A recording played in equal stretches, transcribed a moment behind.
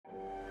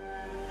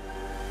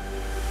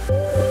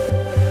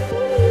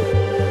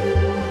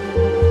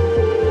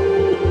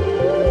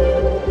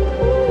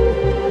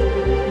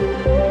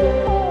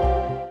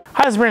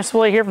guys, Brandon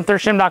Spillane here from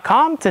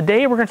thirstgym.com.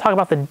 Today we're going to talk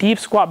about the deep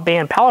squat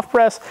band Pallof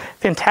press.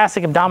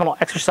 Fantastic abdominal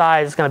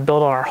exercise. It's going to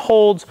build on our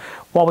holds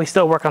while we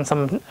still work on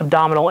some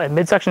abdominal and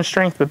midsection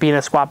strength, but be in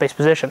a squat-based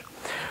position.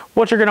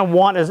 What you're going to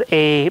want is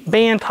a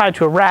band tied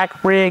to a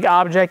rack, rig,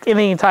 object,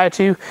 anything you tie it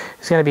to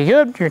is going to be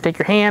good. You're going to take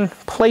your hand,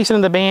 place it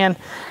in the band,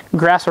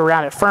 grasp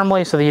around it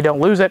firmly so that you don't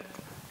lose it.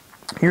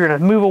 You're going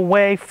to move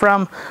away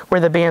from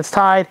where the band's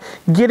tied,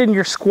 get in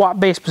your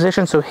squat-based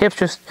position, so feet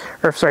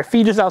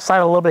just outside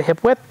a little bit of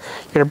hip width.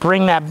 You're going to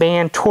bring that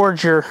band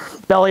towards your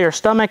belly or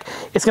stomach.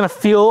 It's going to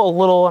feel a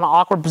little in an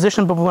awkward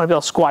position, but we want to be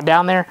able to squat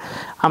down there.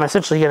 I'm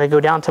essentially going to go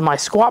down to my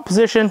squat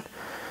position,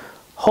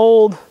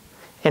 hold,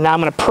 and now I'm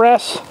going to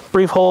press,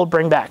 brief hold,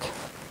 bring back.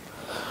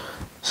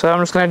 So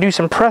I'm just going to do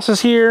some presses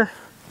here.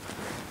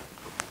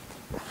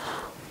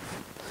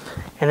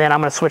 And then I'm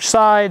going to switch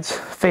sides,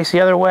 face the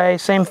other way,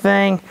 same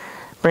thing.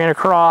 Bring it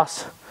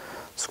across,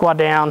 squat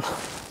down,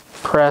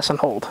 press, and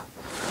hold.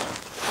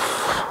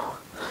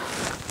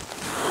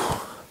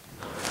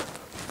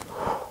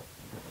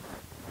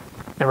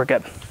 And we're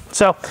good.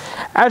 So,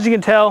 as you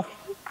can tell,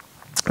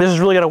 this is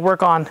really going to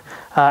work on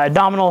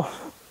abdominal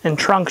and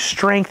trunk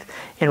strength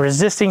and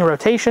resisting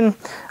rotation.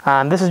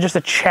 This is just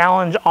a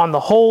challenge on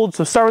the holds.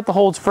 So start with the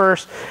holds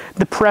first.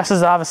 The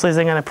presses obviously is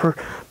going to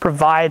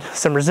provide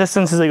some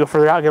resistance as they go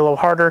further out, get a little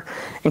harder,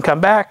 and come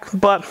back.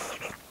 But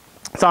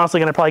it's honestly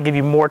going to probably give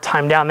you more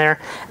time down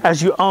there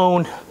as you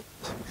own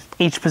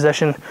each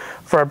position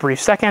for a brief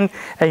second,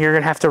 and you're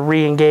going to have to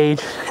re-engage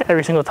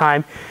every single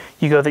time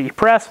you go that you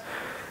press.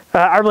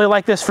 I really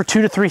like this for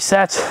 2 to 3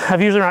 sets.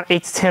 I've usually around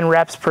 8 to 10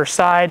 reps per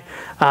side.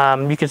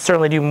 You can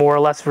certainly do more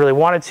or less if you really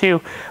wanted to,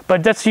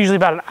 but that's usually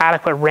about an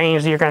adequate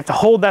range that you're going to have to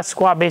hold that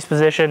squat-based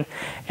position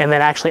and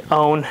then actually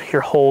own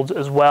your holds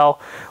as well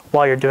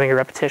while you're doing your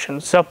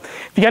repetitions. So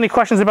if you got any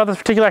questions about this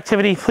particular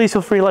activity, please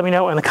feel free to let me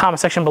know in the comment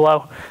section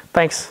below.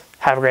 Thanks.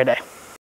 Have a great day.